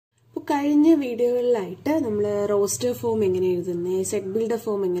കഴിഞ്ഞ വീഡിയോകളിലായിട്ട് നമ്മൾ roster form എങ്ങനെ എഴുതുന്നത്, സെറ്റ് ബിൽഡർ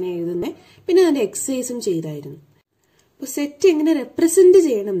ഫോം എങ്ങനെ എഴുതുന്നത്, പിന്നെ അതിന്റെ എക്സസൈസും ചെയ്തായിരുന്നു. അപ്പോൾ സെറ്റ് എങ്ങനെ റെപ്രസെന്റ്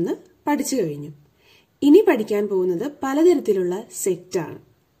ചെയ്യണമെന്ന് പഠിച്ചു കഴിഞ്ഞു. ഇനി പഠിക്കാൻ പോകുന്നത് പലതരത്തിലുള്ള സെറ്റാണ്.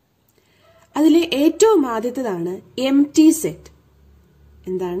 അതിലെ ഏറ്റവും ആദ്യത്തേതാണ് എംപ്റ്റി സെറ്റ്.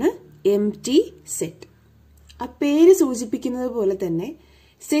 എന്താണ് എംപ്റ്റി സെറ്റ്? ആ പേര് സൂചിപ്പിക്കുന്നത് പോലെ തന്നെ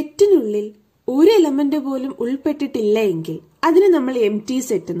സെറ്റിനുള്ളിൽ ഒരു എലമെന്റ് പോലും ഉൾപ്പെട്ടിട്ടില്ല എങ്കിൽ അതിനെ നമ്മൾ എംപ്റ്റി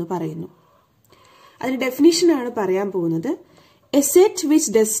സെറ്റ് എന്ന് പറയുന്നു. അതിന്റെ ഡെഫിനിഷൻ ആണ് പറയാൻ പോകുന്നത്. A set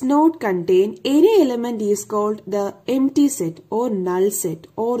which does not contain any element is called the empty set or null set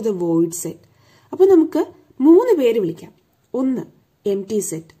or the void set. അപ്പൊ നമുക്ക് 3 പേര് വിളിക്കാം. ഒന്ന് എംപ്റ്റി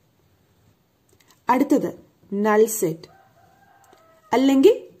സെറ്റ്, അടുത്തത് നൾ സെറ്റ്,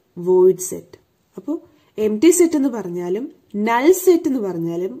 അല്ലെങ്കിൽ വോയിഡ് സെറ്റ്. അപ്പോൾ എംപ്റ്റി സെറ്റ് എന്ന് പറഞ്ഞാലും നൾ സെറ്റ് എന്ന്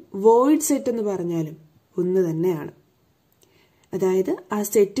പറഞ്ഞാലും വോയിഡ് സെറ്റ് എന്ന് പറഞ്ഞാലും ഒന്ന് തന്നെയാണ്. അതായത് ആ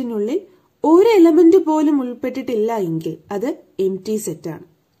സെറ്റിനുള്ളിൽ ഒരു എലമെന്റ് പോലും ഉൾപ്പെട്ടിട്ടില്ല എങ്കിൽ അത് എംപ്റ്റി സെറ്റാണ്.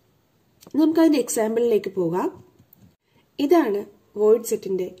 നമുക്ക് അതിന്റെ എക്സാമ്പിളിലേക്ക് പോകാം. ഇതാണ് വോയിഡ്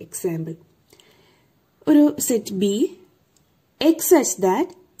സെറ്റിന്റെ എക്സാമ്പിൾ. ഒരു set B, X such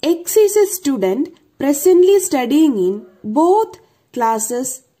that X is A student presently studying in both classes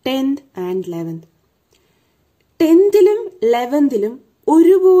 10th and 11th. 10th-ലും 11th-ലും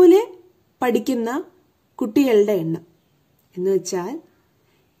ഒരുപോലെ പഠിക്കുന്ന കുട്ടികളുടെ എണ്ണം എന്ന് വെച്ചാൽ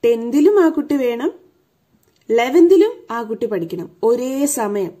 10th-ലും ആ കുട്ടി വേണം, 11th-ലും ആ കുട്ടി പഠിക്കണം ഒരേ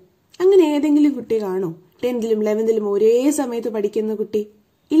സമയം. അങ്ങനെ ഏതെങ്കിലും കുട്ടി കാണോ 10th-ലും 11th-ലും ഒരേ സമയത്ത് പഠിക്കുന്ന കുട്ടി?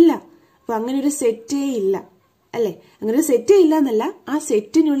 ഇല്ല. അപ്പൊ അങ്ങനെ ഒരു സെറ്റേ ഇല്ല, അല്ലെ? അങ്ങനെ ഒരു സെറ്റേ ഇല്ല എന്നല്ല, ആ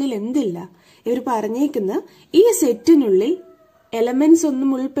സെറ്റിനുള്ളിൽ എന്തില്ല? ഇവർ പറഞ്ഞേക്കുന്ന ഈ സെറ്റിനുള്ളിൽ എലമെന്റ്സ് ഒന്നും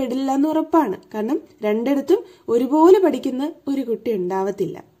ഉൾപ്പെടില്ല എന്ന് ഉറപ്പാണ്. കാരണം രണ്ടിടത്തും ഒരുപോലെ പഠിക്കുന്ന ഒരു കുട്ടി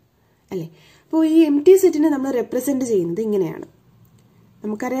ഉണ്ടാവത്തില്ല, അല്ലെ? അപ്പോൾ ഈ എംപ്റ്റി സെറ്റിനെ നമ്മൾ റെപ്രസെന്റ് ചെയ്യുന്നത് ഇങ്ങനെയാണ്.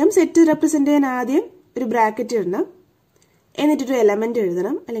 നമുക്കറിയാം, സെറ്റ് റെപ്രസെന്റ് ചെയ്യാൻ ആദ്യം ഒരു ബ്രാക്കറ്റ് ഇടണം, എന്നിട്ടൊരു എലമെന്റ്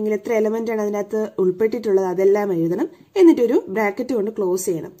എഴുതണം, അല്ലെങ്കിൽ എത്ര എലമെന്റ് ആണ് അതിനകത്ത് ഉൾപ്പെട്ടിട്ടുള്ളത് അതെല്ലാം എഴുതണം, എന്നിട്ടൊരു ബ്രാക്കറ്റ് കൊണ്ട് ക്ലോസ്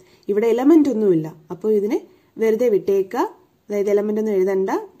ചെയ്യണം. ഇവിടെ എലമെന്റ് ഒന്നുമില്ല, അപ്പോൾ ഇതിനെ വെറുതെ വിട്ടേക്കുക. അതായത് എലമെന്റ് ഒന്നും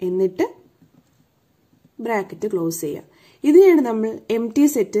എഴുതണ്ട, എന്നിട്ട് ബ്രാക്കറ്റ് ക്ലോസ് ചെയ്യുക. ഇതിനെയാണ് നമ്മൾ എംപ്റ്റി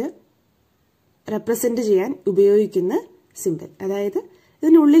സെറ്റ് റെപ്രസെന്റ് ചെയ്യാൻ ഉപയോഗിക്കുന്ന സിമ്പിൾ. അതായത്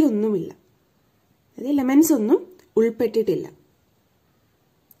ഇതിനുള്ളിൽ ഒന്നുമില്ല, അതായത് എലമെന്റ്സ് ഒന്നും ഉൾപ്പെട്ടിട്ടില്ല.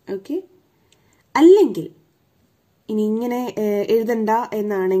 ഓക്കെ. അല്ലെങ്കിൽ ഇനി ഇങ്ങനെ എഴുതണ്ട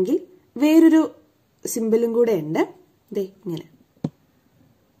എന്നാണെങ്കിൽ വേറൊരു സിമ്പിളും കൂടെ ഉണ്ട്. ദേ ഇങ്ങനെ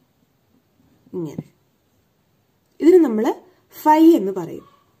ഇങ്ങനെ. ഇതിന് നമ്മൾ ഫൈ എന്ന് പറയും.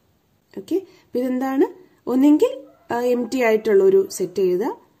 ഓക്കെ. അപ്പൊ ഇതെന്താണ്? ഒന്നെങ്കിൽ എംപ്റ്റി ആയിട്ടുള്ള ഒരു സെറ്റ് എഴുതുക,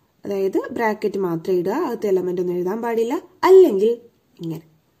 അതായത് ബ്രാക്കറ്റ് മാത്രം ഇടുക, അകത്ത് എലമെന്റ് ഒന്നും എഴുതാൻ പാടില്ല. അല്ലെങ്കിൽ ഇങ്ങനെ.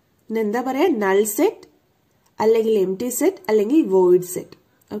 ഇതെന്താ പറയാ? നൾ സെറ്റ്, അല്ലെങ്കിൽ എംപ്റ്റി സെറ്റ്, അല്ലെങ്കിൽ വോയിഡ് സെറ്റ്.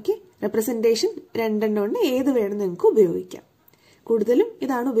 ഓക്കെ. റെപ്രസെന്റേഷൻ രണ്ടെണ്ണം ഉണ്ട്, ഏത് വേണം നിങ്ങൾക്ക് ഉപയോഗിക്കാം. കൂടുതലും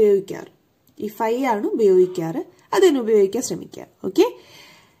ഇതാണ് ഉപയോഗിക്കാറ്, ഈ ഫൈ ആണ് ഉപയോഗിക്കാറ്. അതിന് ഉപയോഗിക്കാൻ ശ്രമിക്കുക. ഓക്കെ.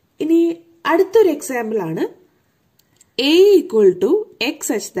 ഇനി അടുത്തൊരു എക്സാമ്പിൾ ആണ് a equal to x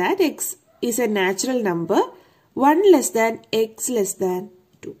such that x is a natural number 1 less than x less than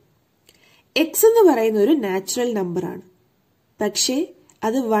 2. x എന്ന് പറയുന്ന ഒരു നാച്ചുറൽ നമ്പർ ആണ്. പക്ഷേ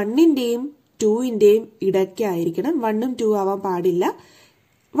അത് 1ന്റെയും 2ന്റെയും ഇടയ്ക്കായിരിക്കണം. 1ഉം 2 ആവാൻ പാടില്ല.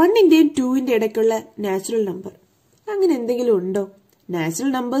 1ന്റെയും 2ന്റെ ഇടയ്ക്കുള്ള നാച്ചുറൽ നമ്പർ അങ്ങനെ എന്തെങ്കിലും ഉണ്ടോ?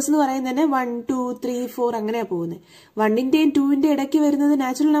 നാച്ചുറൽ നമ്പേഴ്സ് എന്ന് പറയുന്നത് തന്നെ 1, 2, 3, 4 അങ്ങനെയാ പോകുന്നത്. 1ന്റെയും 2ന്റെ ഇടയ്ക്ക് വരുന്നത്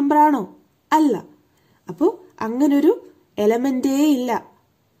നാച്ചുറൽ നമ്പർ ആണോ? അല്ല. അപ്പോ അങ്ങനൊരു എലമെന്റേ ഇല്ല.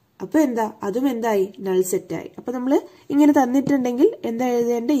 അപ്പൊ എന്താ? അതും എന്തായി? നൾ സെറ്റായി. അപ്പൊ നമ്മൾ ഇങ്ങനെ തന്നിട്ടുണ്ടെങ്കിൽ എന്താ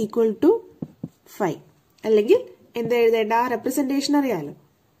എഴുതേണ്ട? Equal to 5. അല്ലെങ്കിൽ എന്താ എഴുതേണ്ട? ആ റെപ്രസെന്റേഷൻ അറിയാലോ,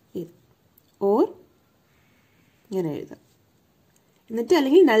 ഇത് ഓർ ഇങ്ങനെ എഴുതാം. എന്നിട്ട്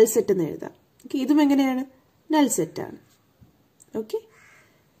അല്ലെങ്കിൽ നൾ സെറ്റ് എന്ന് എഴുതാം. ഓക്കെ. ഇതും എങ്ങനെയാണ്? നൾ സെറ്റാണ്. ഓക്കെ.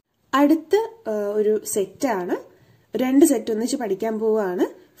 അടുത്ത ഒരു സെറ്റാണ്. 2 സെറ്റ് ഒന്നിച്ച് പഠിക്കാൻ പോവുകയാണ്.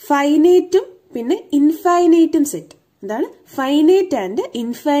 ഫൈനൈറ്റും പിന്നെ ഇൻഫൈനൈറ്റും സെറ്റ്. എന്താണ് finite and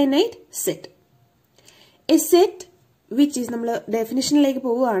infinite set? A set which is, നമ്മൾ ഡെഫിനിഷനിലേക്ക്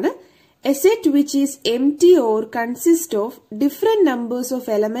പോവുകയാണ്. A set which is empty or consist of different numbers of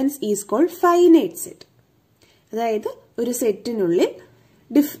elements is called finite set. അതായത് ഒരു സെറ്റിനുള്ളിൽ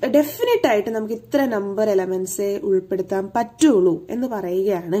ഡെഫിനറ്റ് ആയിട്ട് നമുക്ക് ഇത്ര നമ്പർ എലമെന്റ്സെ ഉൾപ്പെടുത്താൻ പറ്റുള്ളൂ എന്ന്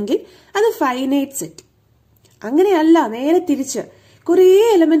പറയുകയാണെങ്കിൽ അത് ഫൈനൈറ്റ് സെറ്റ്. അങ്ങനെയല്ല, നേരെ തിരിച്ച് കുറേ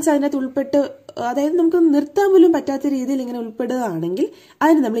എലമെന്റ്സ് അതിനകത്ത് ഉൾപ്പെട്ട്, അതായത് നമുക്ക് നിർത്താൻ പോലും പറ്റാത്ത രീതിയിൽ ഇങ്ങനെ ഉൾപ്പെടുകയാണെങ്കിൽ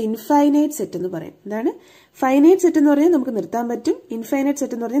അതിന് നമ്മൾ ഇൻഫൈനൈറ്റ് സെറ്റ് എന്ന് പറയും. എന്താണ് ഫൈനൈറ്റ് സെറ്റ് എന്ന് പറഞ്ഞാൽ നമുക്ക് നിർത്താൻ പറ്റും, ഇൻഫൈനൈറ്റ്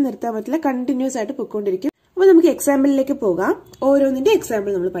സെറ്റ് എന്ന് പറഞ്ഞാൽ നിർത്താൻ പറ്റില്ല, കണ്ടിന്യൂസ് ആയിട്ട് പൊയ്ക്കൊണ്ടിരിക്കും. അപ്പൊ നമുക്ക് എക്സാമ്പിളിലേക്ക് പോകാം. ഓരോന്നിന്റെ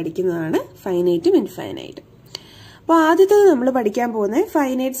എക്സാമ്പിൾ നമ്മൾ പഠിക്കുന്നതാണ്, ഫൈനൈറ്റും ഇൻഫൈനൈറ്റും. അപ്പൊ ആദ്യത്തേത് നമ്മൾ പഠിക്കാൻ പോകുന്നത്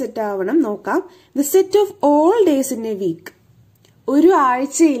ഫൈനൈറ്റ് സെറ്റ് ആവണം. നോക്കാം. The set of all days in A week. ഒരു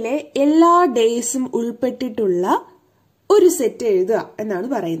ആഴ്ചയിലെ എല്ലാ ഡേയ്സും ഉൾപ്പെട്ടിട്ടുള്ള ഒരു സെറ്റ് എഴുതുക എന്നാണ്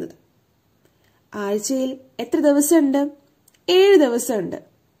പറയുന്നത്. ആഴ്ചയിൽ എത്ര ദിവസമുണ്ട്? 7 ദിവസമുണ്ട്.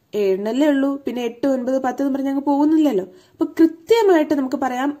 7 ഉള്ളൂ. പിന്നെ 8, 9, 10 എന്ന് പറഞ്ഞ് അങ്ങ് പോകുന്നില്ലല്ലോ. അപ്പൊ കൃത്യമായിട്ട് നമുക്ക്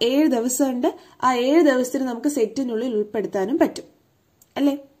പറയാം 7 ദിവസമുണ്ട്. ആ 7 ദിവസത്തിന് നമുക്ക് സെറ്റിനുള്ളിൽ ഉൾപ്പെടുത്താനും പറ്റും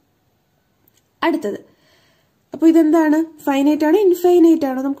അല്ലേ? അടുത്തത്, അപ്പൊ ഇതെന്താണ്? ഫൈനൈറ്റ് ആണോ ഇൻഫൈനൈറ്റ്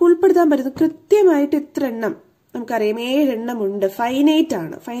ആണോ? നമുക്ക് ഉൾപ്പെടുത്താൻ പറ്റുന്നത് കൃത്യമായിട്ട് ഇത്ര എണ്ണം നമുക്കറിയാം. 7 എണ്ണം ഉണ്ട്. ഫൈനൈറ്റ്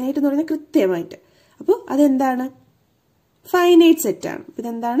ആണ്. ഫൈനൈറ്റ് എന്ന് പറഞ്ഞാൽ കൃത്യമായിട്ട്. അപ്പോൾ അതെന്താണ്? ഫൈനൈറ്റ് സെറ്റ് ആണ്.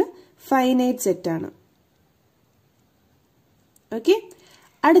 ഇതെന്താണ്? ഫൈനൈറ്റ് സെറ്റ് ആണ്. ഓക്കെ,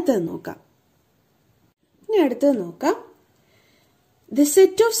 അടുത്തത് നോക്കാം. ഇനി അടുത്തത് നോക്കാം. The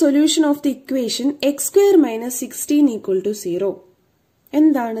set of solution of the equation x² - 16 = 0.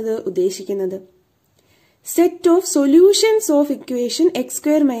 എന്താണിത് ഉദ്ദേശിക്കുന്നത്? Set of solutions of equation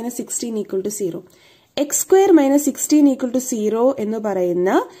x² - 16 = 0. x² - 16 = 0 എന്ന് പറയുന്ന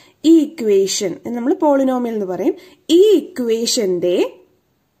ഈ ഇക്വേഷൻ നമ്മൾ പോളിനോമിയൽ എന്ന് പറയും. ഈ ഇക്വേഷന്റെ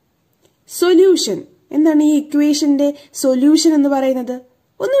സൊല്യൂഷൻ എന്താണ്? ഈ ഇക്വേഷന്റെ സൊല്യൂഷൻ എന്ന് പറയുന്നത്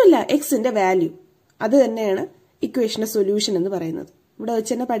ഒന്നുമില്ല, എക്സിന്റെ വാല്യൂ. അത് തന്നെയാണ് ഇക്വേഷന്റെ സൊല്യൂഷൻ എന്ന് പറയുന്നത്. ഇവിടെ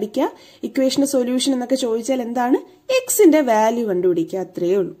വെച്ച് തന്നെ പഠിക്കുക. ഇക്വേഷന്റെ സൊല്യൂഷൻ എന്നൊക്കെ ചോദിച്ചാൽ എന്താണ്? എക്സിന്റെ വാല്യൂ കണ്ടുപിടിക്കുക,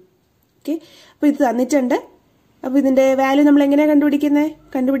 അത്രയേ ഉള്ളൂ. ഓക്കെ, അപ്പൊ ഇത് തന്നിട്ടുണ്ട്. അപ്പൊ ഇതിന്റെ വാല്യൂ നമ്മൾ എങ്ങനെയാണ് കണ്ടുപിടിക്കുന്നത്?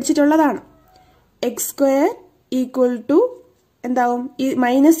 കണ്ടുപിടിച്ചിട്ടുള്ളതാണ്. x² എന്താവും? ഈ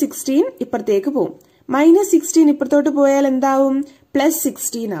 -16 ഇപ്പുറത്തേക്ക് പോവും. -16 ഇപ്പുറത്തോട്ട് പോയാൽ എന്താവും?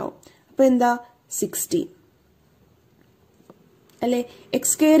 +16 ആവും. അപ്പൊ എന്താ? 16 അല്ലെ? x²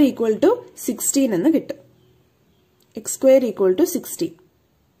 = 16 എന്ന് കിട്ടും. x² = 16.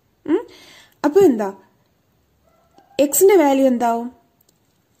 അപ്പൊ എന്താ? എക്സിന്റെ വാല്യൂ എന്താവും?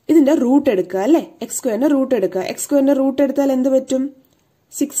 ഇതിന്റെ റൂട്ട് എടുക്കുക അല്ലെ? x² റൂട്ട് എടുക്കുക. x² റൂട്ട് എടുത്താൽ എന്ത് പറ്റും?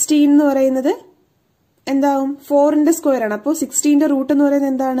 16 എന്ന് പറയുന്നത് എന്താവും? 4ന്റെ സ്ക്വയർ ആണ്. അപ്പോൾ 16ന്റെ റൂട്ട് എന്ന്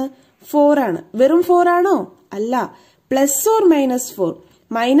പറയുന്നത് എന്താണ്? 4 ആണ്. വെറും 4 ആണോ? അല്ല, +or -4.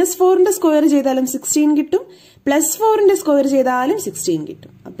 -4ന്റെ സ്ക്വയർ ചെയ്താലും 16 കിട്ടും, +4ന്റെ സ്ക്വയർ ചെയ്താലും 16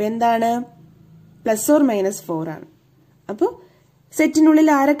 കിട്ടും. അപ്പൊ എന്താണ്? +or -4 ആണ്. അപ്പൊ സെറ്റിനുള്ളിൽ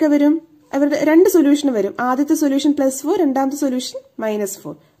ആരൊക്കെ വരും? അവരുടെ 2 സൊല്യൂഷൻ വരും. ആദ്യത്തെ സൊല്യൂഷൻ +4, രണ്ടാമത്തെ സൊല്യൂഷൻ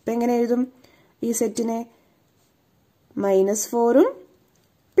 -4. അപ്പൊ എങ്ങനെ എഴുതും ഈ സെറ്റിനെ? -4ഉം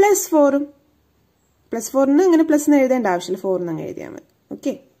 +4ഉം. +4ന് അങ്ങനെ പ്ലസ് എന്ന് എഴുതേണ്ട ആവശ്യമില്ല, 4 അങ്ങ് എഴുതിയാൽ മതി.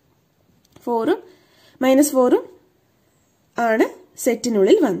 ഓക്കെ, 4ഉം -4ഉം ആണ്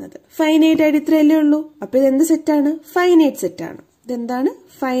സെറ്റിനുള്ളിൽ വന്നത്. ഫൈനൈറ്റ് ആയിട്ട് ഇത്രയല്ലേ ഉള്ളൂ. അപ്പൊ ഇതെന്ത് സെറ്റാണ്? ഫൈനൈറ്റ് സെറ്റാണ്. ഇതെന്താണ്?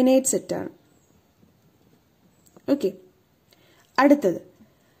 ഫൈനൈറ്റ് സെറ്റാണ്. ഓക്കെ, അടുത്തത്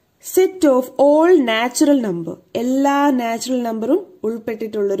set of all natural number. എല്ലാ നാച്ചുറൽ നമ്പറും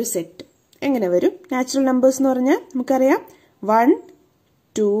ഉൾപ്പെട്ടിട്ടുള്ളൊരു സെറ്റ്. എങ്ങനെ വരും? നാച്ചുറൽ നമ്പേഴ്സ് എന്ന് പറഞ്ഞാൽ നമുക്കറിയാം 1,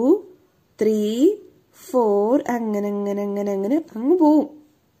 2, 3, 4 അങ്ങനെ അങ്ങനെ അങ്ങനെ അങ്ങനെ അങ്ങ് പോവും.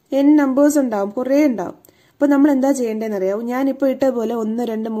 n നമ്പേഴ്സ് ഉണ്ടാവും, കുറെ ഉണ്ടാവും. അപ്പൊ നമ്മൾ എന്താ ചെയ്യേണ്ടതെന്ന് അറിയാവും? ഞാനിപ്പോ ഇട്ട പോലെ 1,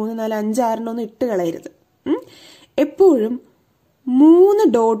 2, 3, 4, 5, 6 ഒന്നും ഇട്ട് കളയരുത്. എപ്പോഴും 3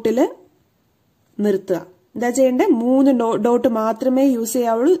 ഡോട്ടില് നിർത്തുക. എന്താ ചെയ്യേണ്ടത്? 3 ഡോട്ട് മാത്രമേ യൂസ്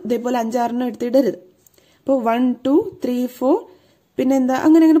ചെയ്യാവുള്ളൂ. ഇതേപോലെ 5, 6 എടുത്തിടരുത്. അപ്പോൾ 1, 2, 3, 4 പിന്നെ എന്താ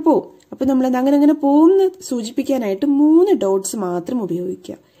അങ്ങനെ അങ്ങനെ പോവും. അപ്പൊ നമ്മൾ എന്താ അങ്ങനെ അങ്ങനെ പോകുന്ന സൂചിപ്പിക്കാനായിട്ട് 3 ഡോട്ട്സ് മാത്രം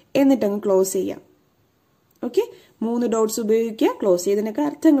ഉപയോഗിക്കുക. എന്നിട്ടങ്ങ് ക്ലോസ് ചെയ്യാം. ഓക്കെ, 3 ഡോട്ട്സ് ഉപയോഗിക്കുക. ക്ലോസ് ചെയ്തതിനൊക്കെ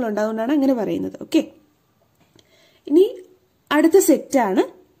അർത്ഥങ്ങളുണ്ട്, അതുകൊണ്ടാണ് അങ്ങനെ പറയുന്നത്. ഓക്കെ, ഇനി അടുത്ത സെറ്റാണ്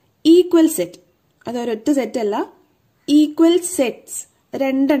ഈക്വൽ സെറ്റ്. അതൊരൊറ്റ സെറ്റ് അല്ല, ഈക്വൽ സെറ്റ്സ്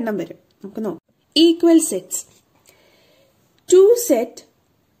 2 എണ്ണം വരും. നമുക്ക് നോക്കാം. Equal sets. 2 set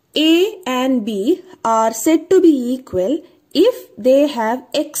A and B are said to be equal if they have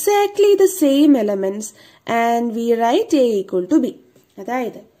exactly the same elements and we write A = B.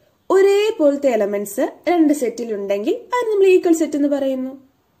 അതായത് ഒരേപോലത്തെ എലമെന്റ്സ് 2 സെറ്റിൽ ഉണ്ടെങ്കിൽ അത് നമ്മൾ ഈക്വൽ സെറ്റ് എന്ന് പറയുന്നു.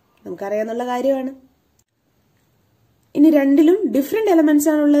 നമുക്കറിയാവുന്ന കാര്യമാണ്. ഇനി രണ്ടിലും ഡിഫറെന്റ് എലമെന്റ്സ്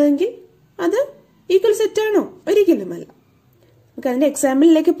ആണ് ഉള്ളതെങ്കിൽ അത് ഈക്വൽ സെറ്റ് ആണോ? ഒരിക്കലുമല്ല. നമുക്ക് അതിന്റെ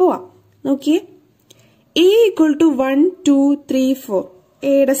എക്സാമ്പിളിലേക്ക് പോവാം. നോക്കിയേ, A = 1, 2, 3, 4.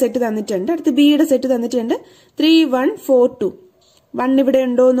 എയുടെ സെറ്റ് തന്നിട്ടുണ്ട്. അടുത്ത് ബിയുടെ സെറ്റ് തന്നിട്ടുണ്ട്. 3, 1, 4, 2. 1 ഇവിടെ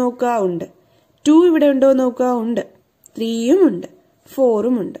ഉണ്ടോ നോക്കുക, ഉണ്ട്. 2 ഇവിടെ ഉണ്ടോ നോക്കുക, ഉണ്ട്. 3യും ഉണ്ട്,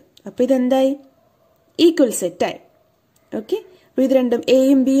 4ഉം ഉണ്ട്. അപ്പൊ ഇതെന്തായി? ഈക്വൽ സെറ്റായി. ഓക്കെ, അപ്പൊ ഇത് രണ്ടും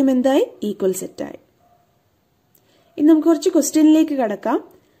എയും ബിയും എന്തായി? ഈക്വൽ സെറ്റായി. ഇനി നമുക്ക് കുറച്ച് ക്വസ്റ്റ്യനിലേക്ക് കടക്കാം.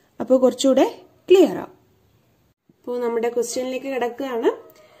 അപ്പോൾ കുറച്ചുകൂടെ ക്ലിയർ ആവും. അപ്പോൾ നമ്മുടെ ക്വസ്റ്റ്യനിലേക്ക് കടക്കുകയാണ്.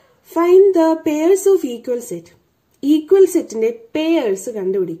 Find the pairs of equal set. Equal സെറ്റിന്റെ പെയർസ്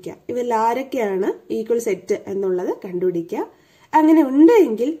കണ്ടുപിടിക്കുക. ഇവരിൽ ആരൊക്കെയാണ് ഈക്വൽ സെറ്റ് എന്നുള്ളത് കണ്ടുപിടിക്കുക. അങ്ങനെ ഉണ്ട്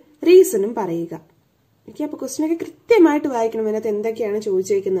എങ്കിൽ റീസണും പറയുക. ഓക്കെ, അപ്പോൾ ക്വസ്റ്റ്യനൊക്കെ കൃത്യമായിട്ട് വായിക്കണം അതിനകത്ത് എന്തൊക്കെയാണ്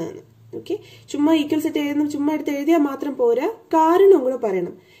ചോദിച്ചേക്കുന്നതെന്ന്. ഓക്കെ, ചുമ്മാ ഈക്വൽ സെറ്റ് എഴുതുന്ന ചുമ്മാ എടുത്ത് എഴുതിയാൽ മാത്രം പോരാ, കാരണം കൂടെ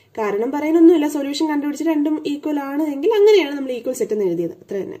പറയണം. കാരണം പറയാനൊന്നുമില്ല, സൊല്യൂഷൻ കണ്ടുപിടിച്ച് രണ്ടും ഈക്വൽ ആണ് എങ്കിൽ അങ്ങനെയാണ് നമ്മൾ ഈക്വൽ സെറ്റ് എന്ന് എഴുതിയത്,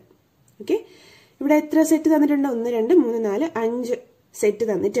 അത്ര തന്നെ. ഓക്കെ, ഇവിടെ എത്ര സെറ്റ് തന്നിട്ടുണ്ട്? 1 2 3 4 5 സെറ്റ്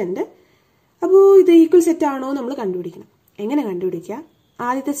തന്നിട്ടുണ്ട്. അപ്പോൾ ഇത് ഈക്വൽ സെറ്റ് ആണോ നമ്മൾ കണ്ടുപിടിക്കണം. എങ്ങനെ കണ്ടുപിടിക്കുക?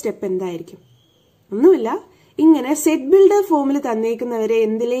 ആദ്യത്തെ സ്റ്റെപ്പ് എന്തായിരിക്കും? ഒന്നുമില്ല, ഇങ്ങനെ സെറ്റ് ബിൽഡർ ഫോമിൽ തന്നേക്കുന്നവരെ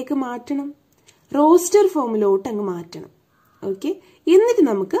എന്തിലേക്ക് മാറ്റണം? റോസ്റ്റർ ഫോമിലോട്ട് അങ്ങ് മാറ്റണം. ഓക്കെ, എന്നിട്ട്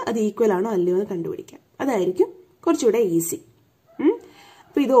നമുക്ക് അത് ഈക്വൽ ആണോ അല്ലയോ എന്ന് കണ്ടുപിടിക്കാം. അതായിരിക്കും കുറച്ചുകൂടെ ഈസി.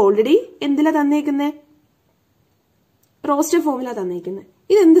 അപ്പൊ ഇത് ഓൾറെഡി എന്തിലാ തന്നേക്കുന്നത്? റോസ്റ്റർ ഫോമിലാ തന്നേക്കുന്നത്.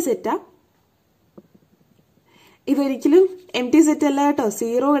 ഇതെന്ത് സെറ്റാ? ഇതൊരിക്കലും എം ടി സെറ്റ് അല്ല കേട്ടോ.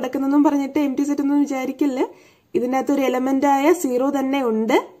 0 കിടക്കുന്നെന്നും പറഞ്ഞിട്ട് എം ടി സെറ്റ് ഒന്നും വിചാരിക്കില്ല. ഇതിൻ്റെ അകത്ത് ഒരു എലമെന്റ് ആയ 0 തന്നെ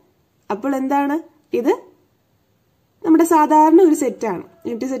ഉണ്ട്. അപ്പോൾ എന്താണ് ഇത്? നമ്മുടെ സാധാരണ ഒരു സെറ്റാണ്,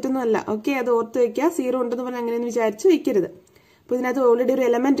 എം ടി സെറ്റ് ഒന്നും അല്ല. ഓക്കെ, അത് ഓർത്ത് വെക്കുക. 0 ഉണ്ടെന്ന് പറഞ്ഞാൽ അങ്ങനെയൊന്നും വിചാരിച്ച് വെക്കരുത്. അപ്പോൾ ഇതിനകത്ത് ഓൾറെഡി ഒരു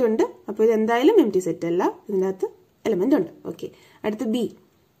എലമെന്റ് ഉണ്ട്. അപ്പോൾ ഇത് എന്തായാലും എം ടി സെറ്റ് അല്ല, ഇതിനകത്ത് എലമെന്റ് ഉണ്ട്. ഓക്കെ, അടുത്ത് ബി.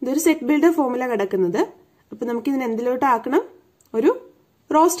 ഇതൊരു സെറ്റ് ബിൽഡർ ഫോമില കിടക്കുന്നത്. അപ്പോൾ നമുക്ക് ഇതിന് എന്തിലോട്ട് ആക്കണം? ഒരു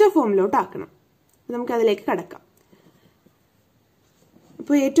റോസ്റ്റർ ഫോമിലോട്ട് ആക്കണം. നമുക്ക് അതിലേക്ക് കടക്കാം.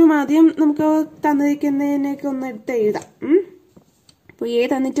 അപ്പോൾ ഏറ്റവും ആദ്യം നമുക്ക് തന്നിരിക്കുന്നതിനൊക്കെ ഒന്ന് എടുത്ത് എഴുതാം. അപ്പോൾ എ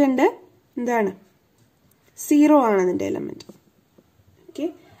തന്നിട്ടുണ്ട്, എന്താണ്? 0 ആണ് അതിന്റെ എലമെന്റ്. ഓക്കെ,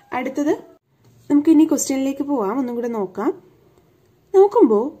 അടുത്തത് നമുക്ക് ഇനി ക്വസ്റ്റ്യനിലേക്ക് പോവാം. ഒന്നും കൂടെ നോക്കാം.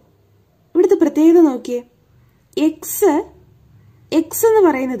 നോക്കുമ്പോൾ ഇവിടുത്തെ പ്രത്യേകത നോക്കിയേ. എക്സ് എന്ന്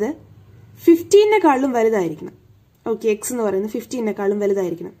പറയുന്നത് 15-നെക്കാളും വലുതായിരിക്കണം. ഓക്കെ, എക്സ് എന്ന് പറയുന്നത് 15-നെക്കാളും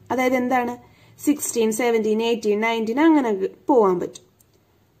വലുതായിരിക്കണം. അതായത് എന്താണ്? 16 17 18 19 അങ്ങനെ പോവാൻ പറ്റും.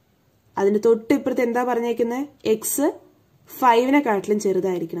 അതിന് തൊട്ട് ഇപ്പുറത്ത് എന്താ പറഞ്ഞേക്കുന്നത്? എക്സ് 5-നെക്കാട്ടിലും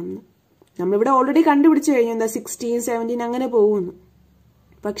ചെറുതായിരിക്കണം എന്ന്. നമ്മളിവിടെ ഓൾറെഡി കണ്ടുപിടിച്ചു കഴിഞ്ഞു, എന്താ 16 17 അങ്ങനെ പോകുന്നു.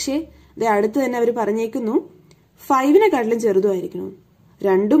 പക്ഷേ ഇത് അടുത്ത് തന്നെ അവർ പറഞ്ഞേക്കുന്നു 5-നെക്കാട്ടിലും ചെറുതുമായിരിക്കണം.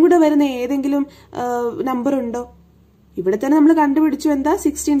 രണ്ടും കൂടെ വരുന്ന ഏതെങ്കിലും നമ്പർ ഉണ്ടോ? ഇവിടെ തന്നെ നമ്മൾ കണ്ടുപിടിച്ചു എന്താ?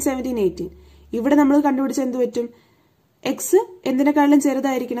 16 17 18. ഇവിടെ നമ്മൾ കണ്ടുപിടിച്ച എന്ത് പറ്റും? എക്സ് എന്തിനെക്കാട്ടിലും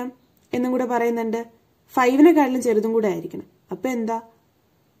ചെറുതായിരിക്കണം എന്നും കൂടെ പറയുന്നുണ്ട്. 5-നെക്കാട്ടിലും ചെറുതും കൂടെ ആയിരിക്കണം. അപ്പൊ എന്താ?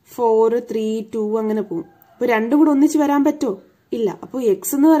 4 3 2 അങ്ങനെ പോകും. അപ്പൊ രണ്ടും കൂടെ ഒന്നിച്ച് വരാൻ പറ്റുമോ? ഇല്ല. അപ്പോൾ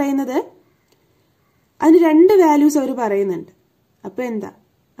എക്സ് എന്ന് പറയുന്നത് അതിന് 2 വാല്യൂസ് അവർ പറയുന്നുണ്ട്. അപ്പൊ എന്താ?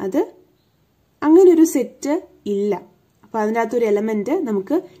 അത് അങ്ങനെ ഒരു സെറ്റ് ഇല്ല. അപ്പൊ അതിനകത്ത് ഒരു എലമെന്റ്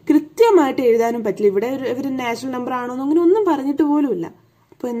നമുക്ക് കൃത്യമായിട്ട് എഴുതാനും പറ്റില്ല. ഇവിടെ ഒരു നാച്ചുറൽ നമ്പർ ആണോ അങ്ങനെ ഒന്നും പറഞ്ഞിട്ട് പോലും ഇല്ല.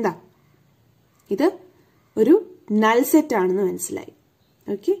 അപ്പൊ എന്താ? ഇത് ഒരു നൾ സെറ്റ് ആണെന്ന് മനസ്സിലായി.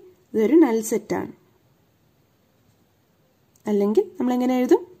 ഓക്കെ, ഇതൊരു നൾ സെറ്റ് ആണ്. അല്ലെങ്കിൽ നമ്മൾ എങ്ങനെ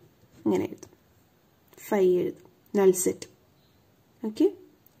എഴുതും? ഇങ്ങനെ എഴുതും, 5 എഴുതും, നൾ സെറ്റ്. ഓക്കെ,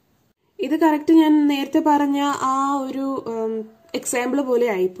 ഇത് കറക്റ്റ് ഞാൻ നേരത്തെ പറഞ്ഞ ആ ഒരു എക്സാമ്പിൾ പോലെ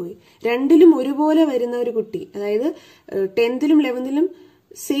ആയിപ്പോയി. രണ്ടിലും ഒരുപോലെ വരുന്ന ഒരു കുട്ടി, അതായത് 10th-ലും 11th-ലും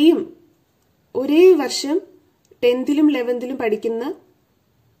സെയിം ഒരേ വർഷം 10th-ലും 11th-ലും പഠിക്കുന്ന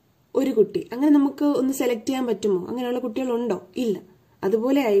ഒരു കുട്ടി, അങ്ങനെ നമുക്ക് ഒന്ന് സെലക്ട് ചെയ്യാൻ പറ്റുമോ? അങ്ങനെയുള്ള കുട്ടികളുണ്ടോ? ഇല്ല.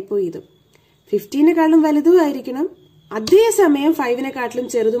 അതുപോലെ ആയിപ്പോയി ഇത്. 15-നെക്കാളും വലുതും ആയിരിക്കണം, അതേസമയം 5-നെക്കാട്ടിലും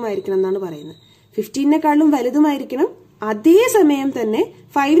ചെറുതുമായിരിക്കണം എന്നാണ് പറയുന്നത്. 15-നെക്കാളും വലുതുമായിരിക്കണം, അതേസമയം തന്നെ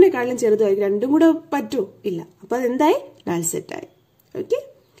 5-നെക്കാളും ചെറുതുമായിരിക്കും. രണ്ടും കൂടെ പറ്റുമോ? ഇല്ല. അപ്പൊ അതെന്തായി? നൾ സെറ്റായി. ഓക്കെ,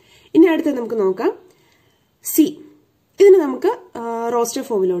 ഇനി അടുത്ത് നമുക്ക് നോക്കാം സി. ഇതിന് നമുക്ക് റോസ്റ്റർ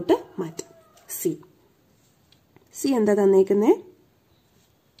ഫോമിലോട്ട് മാറ്റാം. സി എന്താ തന്നേക്കുന്നേ?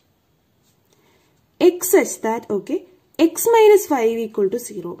 X such that okay X minus 5 equal to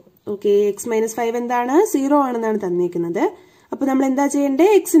 0. Okay, X minus 5 എന്താണ്? 0 ആണെന്നാണ് തന്നേക്കുന്നത്. അപ്പൊ നമ്മൾ എന്താ ചെയ്യേണ്ടത്?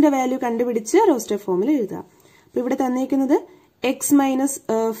 എക്സിന്റെ വാല്യൂ കണ്ടുപിടിച്ച് റോസ്റ്റർ ഫോമിൽ എഴുതാം. അപ്പൊ ഇവിടെ തന്നേക്കുന്നത് എക്സ് മൈനസ്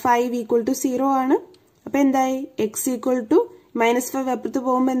 5 ഈക്വൽ ടു 0 ആണ്. അപ്പൊ എന്തായി? എക്സ് ഈക്വൽ ടു -5 അപ്പുറത്ത്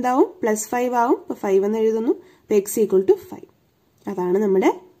പോകുമ്പോൾ എന്താവും? +5 ആവും. അപ്പൊ 5 എന്ന് എഴുതുന്നു. അപ്പൊ എക്സ് ഈക്വൽ ടു 5. അതാണ്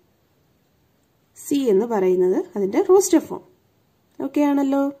നമ്മുടെ സി എന്ന് പറയുന്നത്, അതിന്റെ റോസ്റ്റർ ഫോം. ഓക്കെ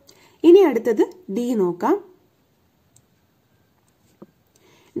ആണല്ലോ. ഇനി അടുത്തത് ഡി നോക്കാം.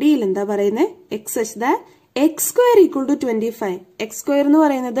 ഡിയിൽ എന്താ പറയുന്നത്? X such that X square equal to 25. X square എന്ന്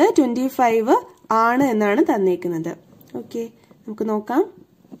പറയുന്നത് 25 ആണ് എന്നാണ് തന്നേക്കുന്നത്. ഓക്കെ, നമുക്ക് നോക്കാം.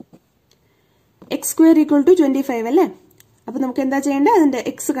 എക്സ് സ്ക്വയർ ഈക്വൽ ടു 25 അല്ലേ? അപ്പൊ നമുക്ക് എന്താ ചെയ്യേണ്ടത്? അതിന്റെ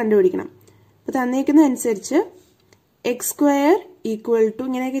എക്സ് കണ്ടുപിടിക്കണം. അപ്പൊ തന്നേക്കുന്ന അനുസരിച്ച് എക്സ് സ്ക്വയർ ഈക്വൽ ടു,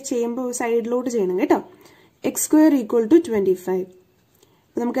 ഇങ്ങനെയൊക്കെ ചെയ്യുമ്പോൾ സൈഡിലോട്ട് ചെയ്യണം കേട്ടോ. X square equal to 25.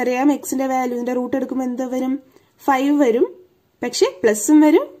 അപ്പൊ നമുക്കറിയാം എക്സിന്റെ വാല്യൂ, ഇതിന്റെ റൂട്ട് എടുക്കുമ്പോൾ എന്താ വരും? 5 വരും. പക്ഷെ പ്ലസും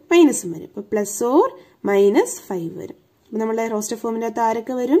വരും മൈനസും വരും. അപ്പൊ പ്ലസ് ഓർ -5 വരും. അപ്പൊ നമ്മുടെ റോസ്റ്റർ ഫോമിന്റെ അകത്ത്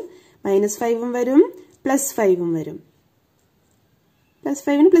ആരൊക്കെ വരും? -5 വരും, +5 വരും.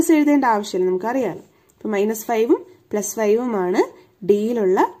 +5 പ്ലസ് എഴുതേണ്ട ആവശ്യമില്ല, നമുക്കറിയാലോ. അപ്പൊ -5 +5 ആണ്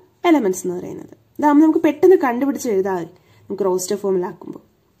ഡിയിലുള്ള എലമെന്റ്സ് എന്ന് പറയുന്നത്. ഇതാകുമ്പോൾ നമുക്ക് പെട്ടെന്ന് കണ്ടുപിടിച്ച് എഴുതാം നമുക്ക് റോസ്റ്റർ ഫോമിലാക്കുമ്പോൾ.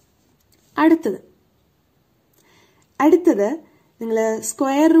 അടുത്തത് നിങ്ങൾ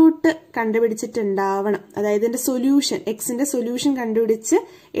സ്ക്വയർ റൂട്ട് കണ്ടുപിടിച്ചിട്ടുണ്ടാവണം. അതായത് ഇതിന്റെ സൊല്യൂഷൻ, എക്സിന്റെ സൊല്യൂഷൻ കണ്ടുപിടിച്ച്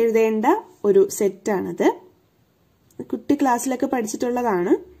എഴുതേണ്ട ഒരു സെറ്റാണത്. കുട്ടി ക്ലാസ്സിലൊക്കെ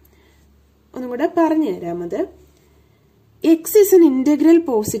പഠിച്ചിട്ടുള്ളതാണ്. ഒന്നും കൂടെ പറഞ്ഞു തരാം. അത് X is N integral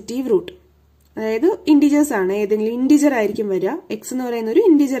positive root. അതായത് ഇന്റിജേഴ്സ് ആണ്, ഏതെങ്കിലും ഇന്റിജർ ആയിരിക്കും വരിക. എക്സ് എന്ന് പറയുന്ന ഒരു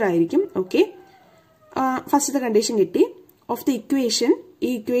ഇന്റിജർ ആയിരിക്കും. ഓക്കെ, ഫസ്റ്റത്തെ കണ്ടീഷൻ കിട്ടി. ഓഫ് ദി ഇക്വേഷൻ, ഈ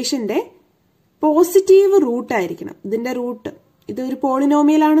ഇക്വേഷന്റെ പോസിറ്റീവ് റൂട്ട് ആയിരിക്കണം. ഇതിന്റെ റൂട്ട്, ഇതൊരു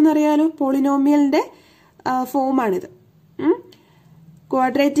പോളിനോമിയൽ ആണെന്ന് അറിയാലോ. പോളിനോമിയലിന്റെ ഫോമാണിത്.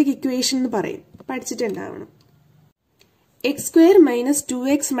 ക്വാഡ്രാറ്റിക് ഇക്വേഷൻ എന്ന് പറയും, പഠിച്ചിട്ടുണ്ടാവണം. X square minus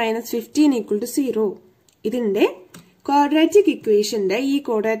 2x minus 15 equal to 0. ഇതിന്റെ ക്വാഡ്രാറ്റിക് ഇക്വേഷന്റെ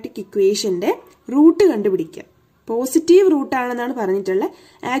റൂട്ട് കണ്ടുപിടിക്കുക. പോസിറ്റീവ് റൂട്ട് ആണെന്നാണ് പറഞ്ഞിട്ടുള്ളത്.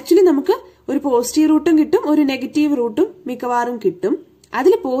 ആക്ച്വലി നമുക്ക് ഒരു പോസിറ്റീവ് റൂട്ടും കിട്ടും, ഒരു നെഗറ്റീവ് റൂട്ടും മിക്കവാറും കിട്ടും.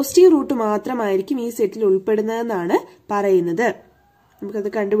 അതിൽ പോസിറ്റീവ് റൂട്ട് മാത്രമായിരിക്കും ഈ സെറ്റിൽ ഉൾപ്പെടുന്നതെന്നാണ് പറയുന്നത്. നമുക്കത്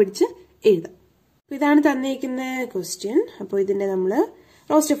കണ്ടുപിടിച്ച് എഴുതാം. ഇതാണ് തന്നിരിക്കുന്ന ക്വസ്റ്റ്യൻ. അപ്പോൾ ഇതിന്റെ നമ്മൾ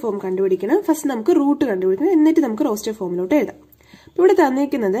റോസ്റ്റർ ഫോം കണ്ടുപിടിക്കണം. ഫസ്റ്റ് നമുക്ക് റൂട്ട് കണ്ടുപിടിക്കണം, എന്നിട്ട് നമുക്ക് റോസ്റ്റർ ഫോമിലോട്ട് എഴുതാം. അപ്പോൾ ഇവിടെ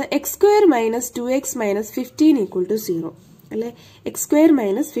തന്നിരിക്കുന്നത് X square minus 2x minus 15 equal to 0 അല്ലെ. X square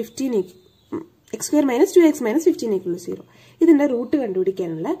minus 2x minus 15 equal to 0. ഇതിന്റെ റൂട്ട്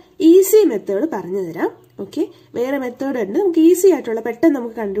കണ്ടുപിടിക്കാനുള്ള ഈസി മെത്തേഡ് പറഞ്ഞു തരാം. ഓക്കെ, വേറെ മെത്തേഡ് ഉണ്ട്. നമുക്ക് ഈസി ആയിട്ടുള്ള, പെട്ടെന്ന്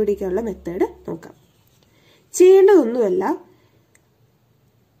നമുക്ക് കണ്ടുപിടിക്കാനുള്ള മെത്തേഡ് നോക്കാം. ചെയ്യേണ്ടതൊന്നുമല്ല,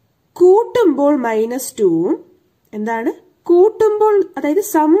 കൂട്ടുമ്പോൾ -2ഉം എന്താണ് കൂട്ടുമ്പോൾ, അതായത്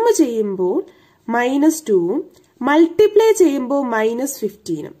സമ്മ് ചെയ്യുമ്പോൾ -2ഉം മൾട്ടിപ്ലൈ ചെയ്യുമ്പോൾ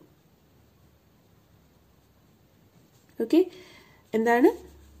 -15ഉം. ഓക്കെ, എന്താണ്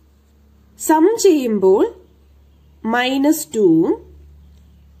സം ചെയ്യുമ്പോൾ -2ഉം,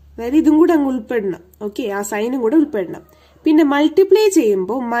 അതായത് ഇതും കൂടെ അങ്ങ് ഉൾപ്പെടണം. ഓക്കെ, ആ സൈനും കൂടെ ഉൾപ്പെടണം. പിന്നെ മൾട്ടിപ്ലൈ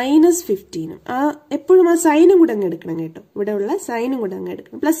ചെയ്യുമ്പോൾ -15ഉം. എപ്പോഴും ആ സൈനും കൂടെ അങ്ങ് എടുക്കണം കേട്ടോ. ഇവിടെ ഉള്ള സൈനും കൂടെ അങ്ങ്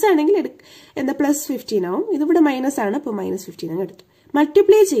എടുക്കണം. പ്ലസ് ആണെങ്കിൽ എന്താ +15 ആവും. ഇതിവിടെ മൈനസ് ആണ്, അപ്പോൾ -15 അങ്ങ് എടുത്തു.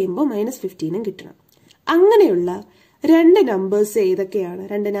 മൾട്ടിപ്ലൈ ചെയ്യുമ്പോൾ -15ഉം കിട്ടണം. അങ്ങനെയുള്ള രണ്ട് നമ്പേഴ്സ് ഏതൊക്കെയാണ്?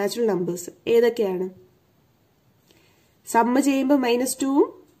 രണ്ട് നാച്ചുറൽ നമ്പേഴ്സ് ഏതൊക്കെയാണ്? സമ്മ് ചെയ്യുമ്പോൾ -2ഉം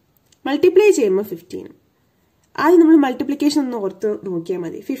മൾട്ടിപ്ലൈ ചെയ്യുമ്പോൾ 15ഉം. ആദ്യം നമ്മൾ മൾട്ടിപ്ലിക്കേഷൻ ഒന്ന് ഓർത്ത് നോക്കിയാൽ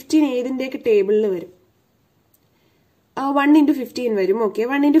മതി. 15 ഏതിന്റെയൊക്കെ ടേബിളിൽ വരും? 1 × 15 വരും. ഓക്കെ,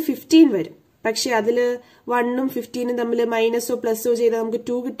 1 × 15 വരും. പക്ഷെ അതില് 1ഉം 15ഉം തമ്മിൽ മൈനസോ പ്ലസോ ചെയ്താൽ നമുക്ക്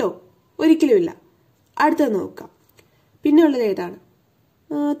 2 കിട്ടോ? ഒരിക്കലും ഇല്ല. അടുത്തത് നോക്കാം. പിന്നെ ഉള്ളത് ഏതാണ്?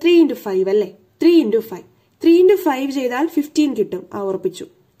 3 × 5 അല്ലേ. 3 × 5 ചെയ്താൽ 15 കിട്ടും. ഉറപ്പിച്ചു.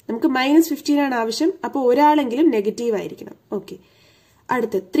 നമുക്ക് -15 ആണ് ആവശ്യം. അപ്പോൾ ഒരാളെങ്കിലും നെഗറ്റീവ് ആയിരിക്കണം. ഓക്കെ,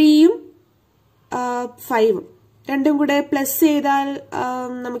 അടുത്ത് 3ഉം 5ഉം രണ്ടും കൂടെ പ്ലസ് ചെയ്താൽ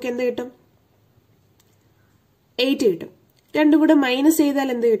നമുക്ക് എന്ത് കിട്ടും? 8 കിട്ടും. രണ്ടും കൂടെ മൈനസ് ചെയ്താൽ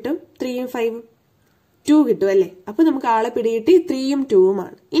എന്ത് കിട്ടും? 3ഉം 5ഉം 2 കിട്ടും അല്ലേ. അപ്പൊ നമുക്ക് ആളെ പിടികിട്ടി 3ഉം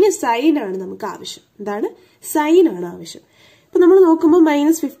 2ഉമാണ്. ഇനി സൈൻ ആണ് നമുക്ക് ആവശ്യം. എന്താണ്? സൈൻ ആണ് ആവശ്യം. അപ്പൊ നമ്മൾ നോക്കുമ്പോൾ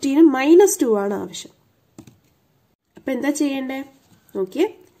 -15ഉം -2 ആണ് ആവശ്യം. അപ്പൊ എന്താ ചെയ്യണ്ടേ? നോക്കിയേ,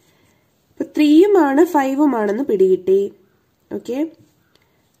 അപ്പൊ 3ഉം ആണ് 5ഉം ആണെന്ന് പിടികിട്ടി. ഓക്കെ,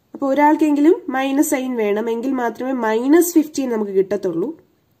 അപ്പൊ ഒരാൾക്കെങ്കിലും മൈനസ് സൈൻ വേണം, എങ്കിൽ മാത്രമേ -15 നമുക്ക് കിട്ടത്തുള്ളൂ.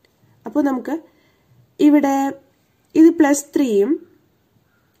 അപ്പോൾ നമുക്ക് ഇവിടെ ഇത് +3ഉം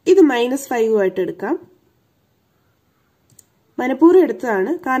ഇത് -5ഉം ആയിട്ട് എടുക്കാം. മനഃപൂർവ്വം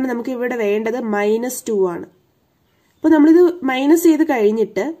എടുത്തതാണ്, കാരണം നമുക്ക് ഇവിടെ വേണ്ടത് -2 ആണ്. അപ്പൊ നമ്മളിത് മൈനസ് ചെയ്ത്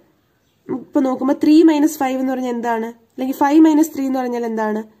കഴിഞ്ഞിട്ട് ഇപ്പൊ നോക്കുമ്പോൾ 3 - 5 എന്ന് പറഞ്ഞാൽ എന്താണ്? അല്ലെങ്കിൽ 5 - 3 എന്ന് പറഞ്ഞാൽ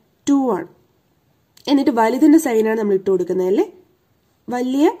എന്താണ്? 2 ആണ്. എന്നിട്ട് വലുതിന്റെ സൈനാണ് നമ്മൾ ഇട്ട് കൊടുക്കുന്നത് അല്ലേ.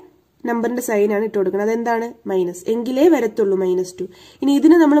 വലിയ നമ്പറിന്റെ സൈനാണ് ഇട്ട് കൊടുക്കുന്നത്. അതെന്താണ്? മൈനസ്. എങ്കിലേ വരത്തുള്ളൂ -2. ഇനി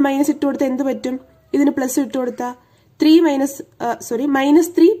ഇതിന് നമ്മൾ മൈനസ് ഇട്ട് കൊടുത്താൽ എന്ത് പറ്റും? ഇതിന് പ്ലസ് ഇട്ട് കൊടുത്താൽ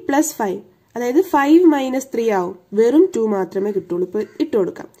 -3 + 5, അതായത് 5 - 3 ആവും. വെറും 2 മാത്രമേ കിട്ടുള്ളൂ. ഇപ്പൊ ഇട്ട്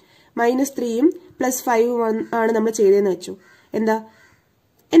കൊടുക്കാം. -3ഉം +5ഉം ആണ് നമ്മൾ ചെയ്തതെന്ന് വെച്ചു.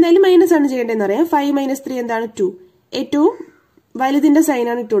 എന്തായാലും മൈനസ് ആണ് ചെയ്യേണ്ടതെന്ന് അറിയാം. 5 - 3 എന്താണ്? 2. ഏറ്റവും വലുതിന്റെ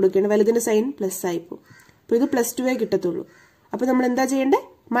സൈനാണ് ഇട്ട് കൊടുക്കേണ്ടത്. വലുതിന്റെ സൈൻ പ്ലസ് ആയിപ്പോ. അപ്പൊ ഇത് +2 കിട്ടത്തുള്ളൂ. അപ്പൊ നമ്മൾ എന്താ ചെയ്യേണ്ടത്?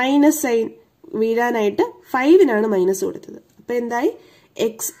 മൈനസ് സൈൻ വീഴാനായിട്ട് 5നാണ് മൈനസ് കൊടുത്തത്. അപ്പൊ എന്തായി?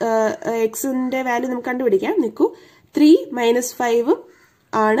 എക്സിന്റെ വാല്യൂ നമുക്ക് കണ്ടുപിടിക്കാം. നിൽക്കൂ, 3 - 5ഉം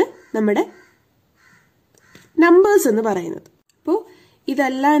ആണ് നമ്മുടെ നമ്പേഴ്സ് എന്ന് പറയുന്നത്. അപ്പോൾ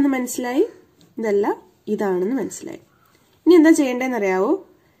ഇതല്ല എന്ന് മനസ്സിലായി, ഇതല്ല ഇതാണെന്ന് മനസ്സിലായി. ഇനി എന്താ ചെയ്യേണ്ടതെന്ന് അറിയാവോ?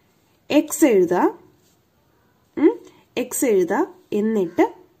 എക്സ് എഴുതാ, എന്നിട്ട്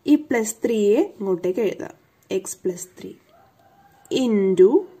ഈ +3യെ ഇങ്ങോട്ടേക്ക് എഴുതാം. x + 3 ഇൻറ്റു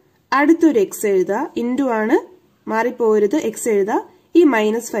അടുത്തൊരു എക്സ് എഴുതാ. ഇൻറ്റു ആണ്, മാറിപ്പോരുത്. എക്സ് എഴുതാ. ഈ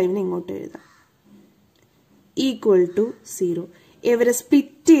 -5നെ ഇങ്ങോട്ട് എഴുതാം. Equal to 0. ഇവരെ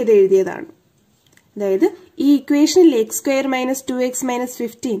സ്പ്ലിറ്റ് ചെയ്ത് എഴുതിയതാണ്. അതായത് ഈ ഇക്വേഷനിൽ x² - 2x -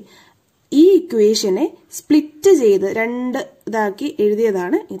 15 ഈ ഇക്വേഷനെ സ്പ്ലിറ്റ് ചെയ്ത് രണ്ട് ഇതാക്കി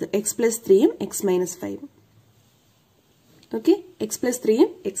എഴുതിയതാണ് ഇത്. x + 3ഉം x - 5ഉം. Okay, x + 3ഉം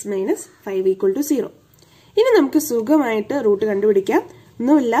x - 5 equal to 0. ഇനി നമുക്ക് സുഖമായിട്ട് റൂട്ട് കണ്ടുപിടിക്കാം.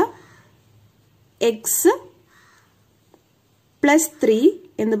 ഒന്നുമില്ല, x + 3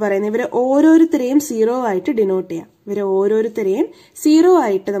 എന്ന് പറയുന്നത് ഇവരെ ഓരോരുത്തരെയും 0 ആയിട്ട് ഡിനോട്ട് ചെയ്യാം. ഇവരെ ഓരോരുത്തരെയും 0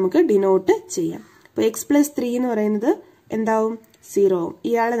 ആയിട്ട് നമുക്ക് ഡിനോട്ട് ചെയ്യാം. അപ്പോൾ x + 3 എന്ന് പറയുന്നത് എന്താവും? 0 ആവും.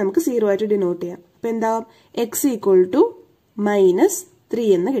 ഇയാളെ നമുക്ക് 0 ആയിട്ട് ഡിനോട്ട് ചെയ്യാം. അപ്പൊ എന്താവും? x = -3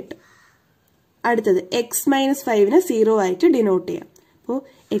 എന്ന് കിട്ടും. അടുത്തത് x - 5നെ 0 ആയിട്ട് ഡിനോട്ട് ചെയ്യാം. അപ്പോൾ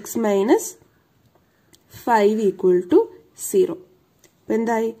x - 5 = 0. അപ്പൊ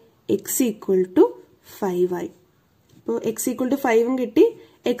എന്തായി? x = 5 ആയി. അപ്പോൾ x = 5ഉം കിട്ടി,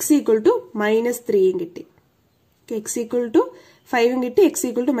 x = -3ഉം കിട്ടി. x = 5ഉം കിട്ടി, x =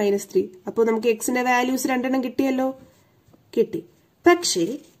 -3. അപ്പോൾ നമുക്ക് എക്സിന്റെ വാല്യൂസ് രണ്ടെണ്ണം കിട്ടിയല്ലോ, കിട്ടി. പക്ഷേ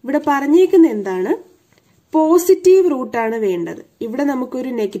ഇവിടെ പറഞ്ഞേക്കുന്ന എന്താണ്? പോസിറ്റീവ് റൂട്ടാണ് വേണ്ടത്. ഇവിടെ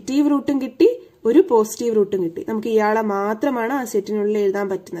നമുക്കൊരു നെഗറ്റീവ് റൂട്ടും കിട്ടി, ഒരു പോസിറ്റീവ് റൂട്ടും കിട്ടി. നമുക്ക് ഇയാളെ മാത്രമാണ് ആ സെറ്റിനുള്ളിൽ എഴുതാൻ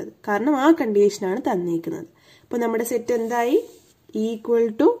പറ്റുന്നത്. കാരണം ആ കണ്ടീഷനാണ് തന്നിരിക്കുന്നത്. അപ്പൊ നമ്മുടെ സെറ്റ് എന്തായി? ഈക്വൽ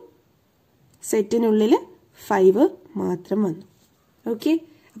ടു സെറ്റിനുള്ളിൽ 5 മാത്രം വന്നു. ഓക്കെ,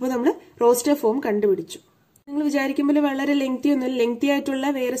 അപ്പോൾ നമ്മൾ റോസ്റ്റർ ഫോം കണ്ടുപിടിച്ചു. നിങ്ങൾ വിചാരിക്കുമ്പോൾ വളരെ ലെങ്തി ഒന്നുമില്ല, ലെങ്തി ആയിട്ടുള്ള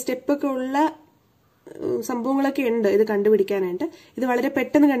വേറെ സ്റ്റെപ്പൊക്കെ ഉള്ള സംഭവങ്ങളൊക്കെ ഉണ്ട് ഇത് കണ്ടുപിടിക്കാനായിട്ട്. ഇത് വളരെ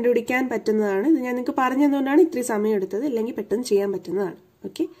പെട്ടെന്ന് കണ്ടുപിടിക്കാൻ പറ്റുന്നതാണ്. ഇത് ഞാൻ നിങ്ങൾക്ക് പറഞ്ഞു തന്നുകൊണ്ടാണ് ഇത്രയും സമയം എടുത്തത്, അല്ലെങ്കിൽ പെട്ടെന്ന് ചെയ്യാൻ പറ്റുന്നതാണ്.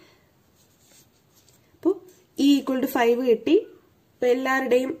 ഓക്കെ, അപ്പോൾ = 5 കിട്ടി. ഇപ്പൊ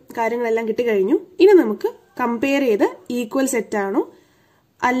എല്ലാവരുടെയും കാര്യങ്ങളെല്ലാം കിട്ടിക്കഴിഞ്ഞു. ഇനി നമുക്ക് കമ്പയർ ചെയ്ത് ഈക്വൽ സെറ്റ് ആണോ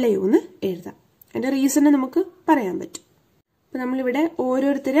അല്ലയോ എന്ന് എഴുതാം. അതിന്റെ റീസൺ നമുക്ക് പറയാൻ പറ്റും. അപ്പൊ നമ്മളിവിടെ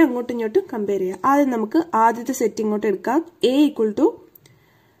ഓരോരുത്തരെ അങ്ങോട്ടും ഇങ്ങോട്ടും കമ്പയർ ചെയ്യാം. ആദ്യം നമുക്ക് ആദ്യത്തെ സെറ്റ് ഇങ്ങോട്ട് എടുക്കാം. a =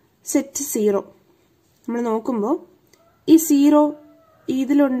 set 0. നമ്മൾ നോക്കുമ്പോൾ ഈ 0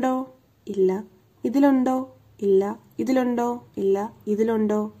 ഇതിലുണ്ടോ? ഇല്ല. ഇതിലുണ്ടോ? ഇല്ല. ഇതിലുണ്ടോ? ഇല്ല.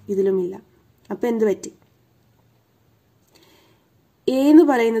 ഇതിലുണ്ടോ? ഇതിലുമില്ല. അപ്പൊ എന്ത് പറ്റി? a എന്ന്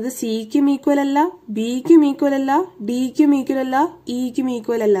പറയുന്നത് സിക്കും ഈക്വൽ അല്ല, ബിക്കും ഈക്വൽ അല്ല, ഡിക്കും ഈക്വൽ അല്ല, ഇക്കും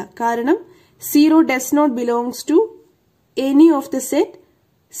ഈക്വൽ അല്ല. കാരണം 0 does not belongs to any of the set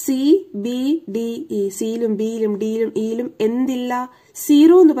C, B, D, E. സിയിലും ബിയിലും ഡിയിലും ഇയിലും എന്തില്ല?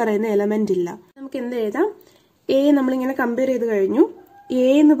 0 എന്ന് പറയുന്ന എലമെന്റ് ഇല്ല. നമുക്ക് എന്ത് എഴുതാം? a നമ്മളിങ്ങനെ കമ്പയർ ചെയ്ത് കഴിഞ്ഞു. a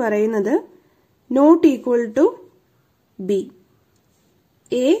എന്ന് പറയുന്നത് not equal to B,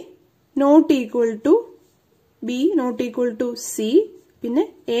 a not equal to B, not equal to C, പിന്നെ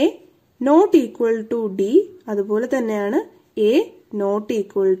a not equal to D, അതുപോലെ തന്നെയാണ് a not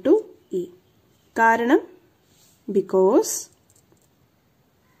equal to E. കാരണം ബിക്കോസ്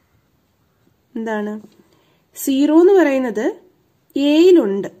എന്താണ്? 0 എന്ന് പറയുന്നത്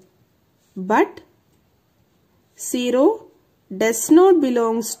എയിലുണ്ട്, but 0 does not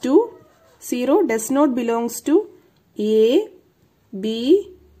belongs to a, b,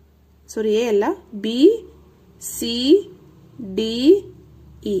 sorry a അല്ല, b, c, d,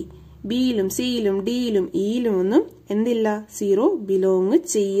 e. ബിയിലും സിയിലും ഡിയിലും ഇയിലും ഒന്നും എന്തില്ല? 0 ബിലോങ്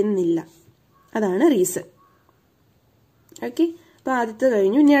ചെയ്യുന്നില്ല. അതാണ് റീസൺ. ഓക്കെ, അപ്പൊ ആദ്യത്തെ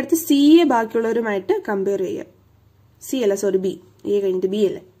കഴിഞ്ഞു. ഇനി അടുത്ത് സിയെ ബാക്കിയുള്ളവരുമായിട്ട് കമ്പയർ ചെയ്യാം. സി അല്ല, സോറി ബി, എ കഴിഞ്ഞിട്ട് ബി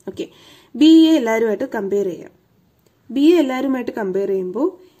അല്ലേ. ഓക്കെ, ബിയെ എല്ലാവരുമായിട്ട് കമ്പയർ ചെയ്യാം. ബിയെ എല്ലാവരുമായിട്ട് കമ്പയർ ചെയ്യുമ്പോൾ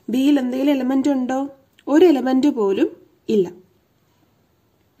ബിയിൽ എന്തെങ്കിലും എലമെന്റ് ഉണ്ടോ? ഒരു എലമെന്റ് പോലും ഇല്ല.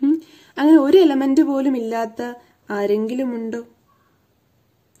 അങ്ങനെ ഒരു എലമെന്റ് പോലും ഇല്ലാത്ത ആരെങ്കിലും ഉണ്ടോ?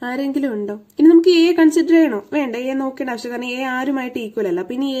 ആരെങ്കിലും ഉണ്ടോ? ഇനി നമുക്ക് എ കൺസിഡർ ചെയ്യണോ? വേണ്ട, എ നോക്കേണ്ട ആവശ്യം, കാരണം എ ആരുമായിട്ട് ഈക്വൽ അല്ല.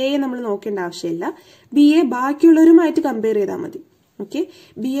 അപ്പൊ ഇനി എ നമ്മൾ നോക്കേണ്ട ആവശ്യമില്ല. ബിയെ ബാക്കിയുള്ളവരുമായിട്ട് കമ്പയർ ചെയ്താൽ മതി. ഓക്കെ,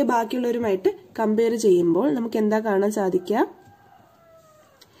 ബിയെ ബാക്കിയുള്ളവരുമായിട്ട് കമ്പയർ ചെയ്യുമ്പോൾ നമുക്ക് എന്താ കാണാൻ സാധിക്കുക?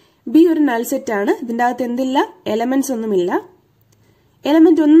 ബി ഒരു നൾ സെറ്റ് ആണ്. ഇതിന്റെ അകത്ത് എന്തില്ല? എലമെന്റ്സ് ഒന്നുമില്ല.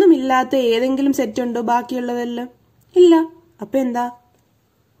 എലമെന്റ് ഒന്നും ഇല്ലാത്ത ഏതെങ്കിലും സെറ്റ് ഉണ്ടോ ബാക്കിയുള്ളവരെല്ലാം? ഇല്ല. അപ്പൊ എന്താ?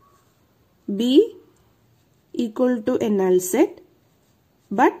 B equal to A null set,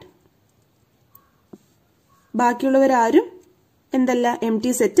 but ബാക്കിയുള്ളവരാരും എന്തല്ല?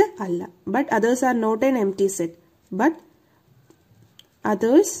 എംപ്റ്റി സെറ്റ് അല്ല. But others are not N empty set. But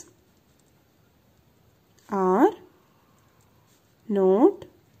others are not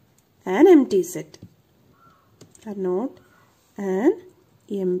an empty set, are not an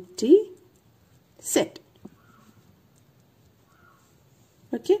empty set.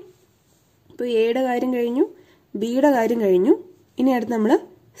 Okay, ഇപ്പോൾ എയുടെ കാര്യം കഴിഞ്ഞു, ബിയുടെ കാര്യം കഴിഞ്ഞു. ഇനി അടുത്ത് നമ്മൾ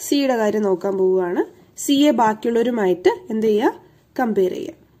സിയുടെ കാര്യം നോക്കാൻ പോവുകയാണ്. സിയെ ബാക്കിയുള്ളവരുമായിട്ട് എന്ത് ചെയ്യുക? കമ്പയർ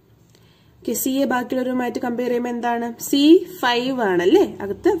ചെയ്യുക. ഓക്കെ, സിയെ ബാക്കിയുള്ളവരുമായിട്ട് കമ്പയർ ചെയ്യുമ്പോൾ എന്താണ്? സി 5 ആണല്ലേ,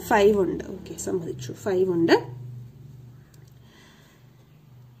 അകത്ത് 5 ഉണ്ട്. ഓക്കെ, സമ്മതിച്ചു, 5 ഉണ്ട്.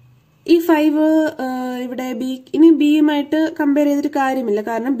 ഈ 5 ഇവിടെ ഇനി ബിയുമായിട്ട് കമ്പയർ ചെയ്തിട്ട് കാര്യമില്ല,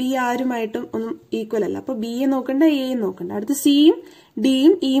 കാരണം ബി ആരുമായിട്ടും ഒന്നും ഈക്വൽ അല്ല. അപ്പൊ ബിയെ നോക്കണ്ട, എയും നോക്കണ്ട. അടുത്ത് സിയും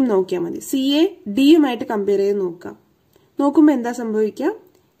ഡിയും ഇയും നോക്കിയാൽ മതി. സിയെ ഡിയുമായിട്ട് കമ്പയർ ചെയ്ത് നോക്കാം. നോക്കുമ്പോ എന്താ സംഭവിക്കാം?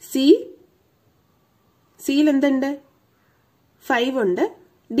 സിയിൽ എന്തുണ്ട്? 5 ഉണ്ട്,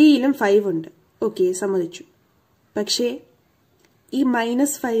 ഡിയിലും 5 ഉണ്ട്. ഓക്കെ, സമ്മതിച്ചു. പക്ഷേ ഈ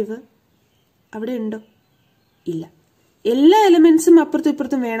 -5 അവിടെ ഉണ്ടോ? ഇല്ല. എല്ലാ എലമെന്റ്സും അപ്പുറത്തും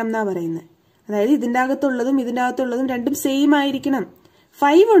ഇപ്പുറത്തും വേണം എന്നാ പറയുന്നത്. അതായത് ഇതിന്റെ അകത്തുള്ളതും ഇതിന്റെ അകത്തുള്ളതും രണ്ടും സെയിം ആയിരിക്കണം.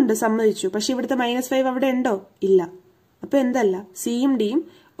 5 ഉണ്ട്, സമ്മതിച്ചു. പക്ഷെ ഇവിടുത്തെ -5 അവിടെ ഉണ്ടോ? ഇല്ല. അപ്പൊ എന്തല്ല? സിയും ഡിയും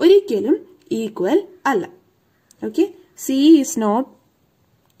ഒരിക്കലും ഈക്വൽ അല്ല. Okay, C is not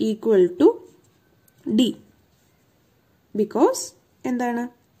equal to D. Because എന്താണ്?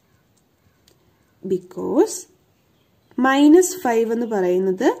 ബിക്കോസ് -5 എന്ന്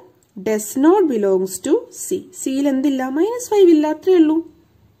പറയുന്നത് does not belongs to C. സിയിൽ എന്തില്ല? -5 ഇല്ല, അത്രേ ഉള്ളൂ.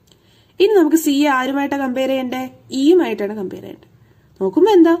 ഇനി നമുക്ക് സിയെ ആരുമായിട്ടാണ് കമ്പയർ ചെയ്യണ്ടേ? ഇയുമായിട്ടാണ് കമ്പയർ ചെയ്യേണ്ടത്.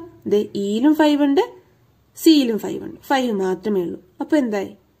 നോക്കുമ്പോ എന്താ? ഇയിലും 5 ഉണ്ട്, സിയിലും 5 ഉണ്ട്. 5 മാത്രമേ ഉള്ളൂ. അപ്പൊ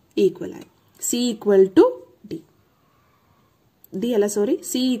എന്തായി? ഈക്വൽ ആയി. C equal to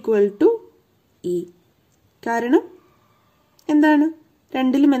C equal to E. കാരണം എന്താണ്?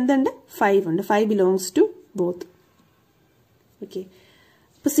 രണ്ടിലും എന്തുണ്ട്? 5 ഉണ്ട്. 5 ബിലോങ്സ് ടു ബോത്ത്. ഓക്കെ,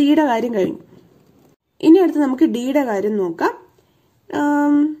 അപ്പൊ സിയുടെ കാര്യം കഴിഞ്ഞു. ഇനി അടുത്ത് നമുക്ക് ഡിയുടെ കാര്യം നോക്കാം.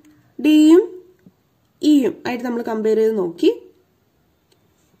 ഡിയും ഇയും ആയിട്ട് നമ്മൾ കമ്പയർ ചെയ്ത് നോക്കി.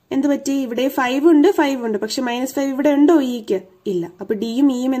 എന്ത് പറ്റി? ഇവിടെ 5 ഉണ്ട്, 5 ഉണ്ട്. പക്ഷെ -5 ഇവിടെ ഉണ്ടോ ഇക്ക്? ഇല്ല. അപ്പൊ ഡിയും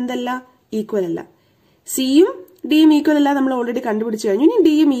ഇയും എന്തല്ല? ഈക്വൽ അല്ല. സിയും ഡിയും ഈക്വൽ അല്ല, നമ്മൾ ഓൾറെഡി കണ്ടുപിടിച്ചു കഴിഞ്ഞു. ഇനി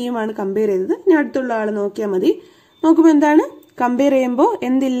ഡിയും ഇയുമാണ് കമ്പയർ ചെയ്തത്. ഇനി അടുത്തുള്ള ആള് നോക്കിയാൽ മതി. നോക്കുമ്പോ എന്താണ്? കമ്പയർ ചെയ്യുമ്പോൾ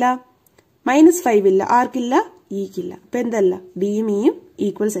എന്തില്ല? -5 ഇല്ല. ആർക്കില്ല? ഇക്കില്ല. അപ്പൊ എന്തല്ല? ഡിയും ഇയും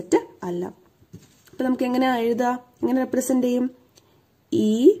ഈക്വൽ സെറ്റ് അല്ല. അപ്പൊ നമുക്ക് എങ്ങനെ എഴുതാം? എങ്ങനെ റെപ്രസെന്റ് ചെയ്യും? ഇ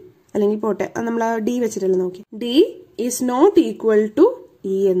അല്ലെങ്കിൽ പോട്ടെ, നമ്മൾ ആ ഡി വെച്ചിട്ടല്ലേ നോക്കി. D is not equal to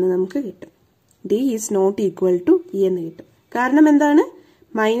E എന്ന് നമുക്ക് കിട്ടും. D is not equal to E എന്ന് കിട്ടും. കാരണം എന്താണ്?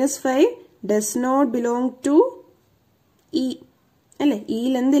 -5 does not belong to E അല്ലെ?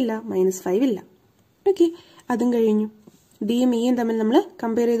 ഇയിൽ എന്തില്ല? -5 ഇല്ല. ഓക്കെ, അതും കഴിഞ്ഞു. ഡിയും ഇയും തമ്മിൽ നമ്മൾ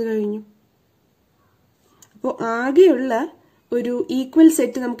കമ്പയർ ചെയ്ത് കഴിഞ്ഞു. അപ്പോൾ ആകെയുള്ള ഒരു ഈക്വൽ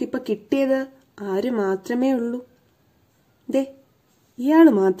സെറ്റ് നമുക്കിപ്പോ കിട്ടിയത് ആര് മാത്രമേ ഉള്ളൂ?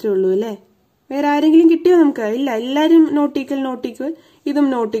 ഇയാള് മാത്രമേ ഉള്ളൂ അല്ലേ? വേറെ ആരെങ്കിലും കിട്ടിയോ നമുക്ക്? ഇല്ല. എല്ലാരും നോട്ട് ഈക്വൽ, ഇതും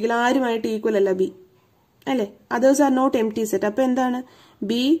നോട്ട് ഈക്വൽ. ആരുമായിട്ട് ഈക്വൽ അല്ല ബി അല്ലെ? Others are not empty set. അപ്പൊ എന്താണ്?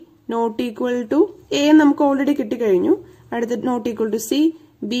 B not equal to A നമുക്ക് ഓൾറെഡി കിട്ടിക്കഴിഞ്ഞു. അടുത്ത not equal to C,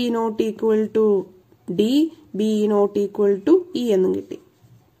 B not equal to D, B not equal to E എന്നും കിട്ടി.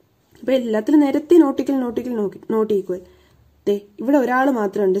 അപ്പൊ എല്ലാത്തിലും നിരത്തി നോട്ട് ഈക്വൽ. ഇവിടെ ഒരാൾ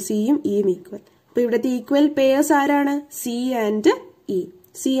മാത്രമുണ്ട്, സിയും ഇയും ഈക്വൽ. അപ്പൊ ഇവിടുത്തെ ഈക്വൽ പെയർസ് ആരാണ്? C and E.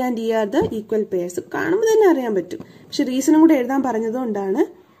 C and E are the equal pairs. കാണുമ്പോൾ തന്നെ അറിയാൻ പറ്റും. പക്ഷെ റീസണും കൂടെ എഴുതാൻ പറഞ്ഞതുകൊണ്ടാണ്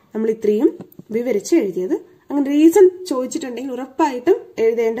നമ്മൾ ഇത്രയും വിവരിച്ച് എഴുതിയത്. അങ്ങനെ റീസൺ ചോദിച്ചിട്ടുണ്ടെങ്കിൽ ഉറപ്പായിട്ടും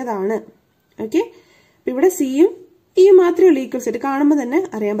എഴുതേണ്ടതാണ്. ഓക്കെ, ഇവിടെ സിയും ഇയും മാത്രമേ ഉള്ളൂ ഈക്വൽ സെറ്റ്. കാണുമ്പോൾ തന്നെ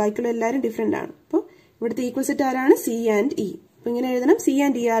അറിയാം, ബാക്കിയുള്ള എല്ലാവരും ഡിഫറെന്റ് ആണ്. അപ്പോൾ ഇവിടുത്തെ ഈക്വൽ സെറ്റ് ആരാണ്? C and E. അപ്പൊ ഇങ്ങനെ എഴുതണം, C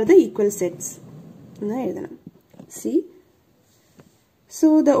and E are the equal sets എന്ന് എഴുതണം. C. So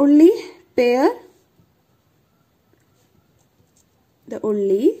the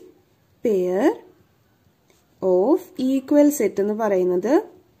only pair of equal set എന്ന്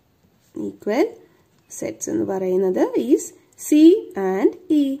പറയുന്നത് is C and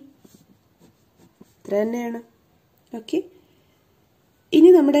E. ഇത്ര തന്നെയാണ്. ഓക്കെ, ഇനി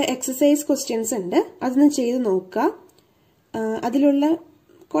നമ്മുടെ എക്സസൈസ് ക്വസ്റ്റ്യൻസ് ഉണ്ട്, അതൊന്ന് ചെയ്ത് നോക്കുക. അതിലുള്ള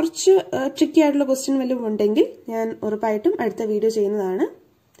കുറച്ച് ട്രിക്കി ആയിട്ടുള്ള ക്വസ്റ്റ്യൻ വല്ലതും ഉണ്ടെങ്കിൽ ഞാൻ ഉറപ്പായിട്ടും അടുത്ത വീഡിയോ ചെയ്യുന്നതാണ്.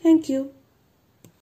 Thank you.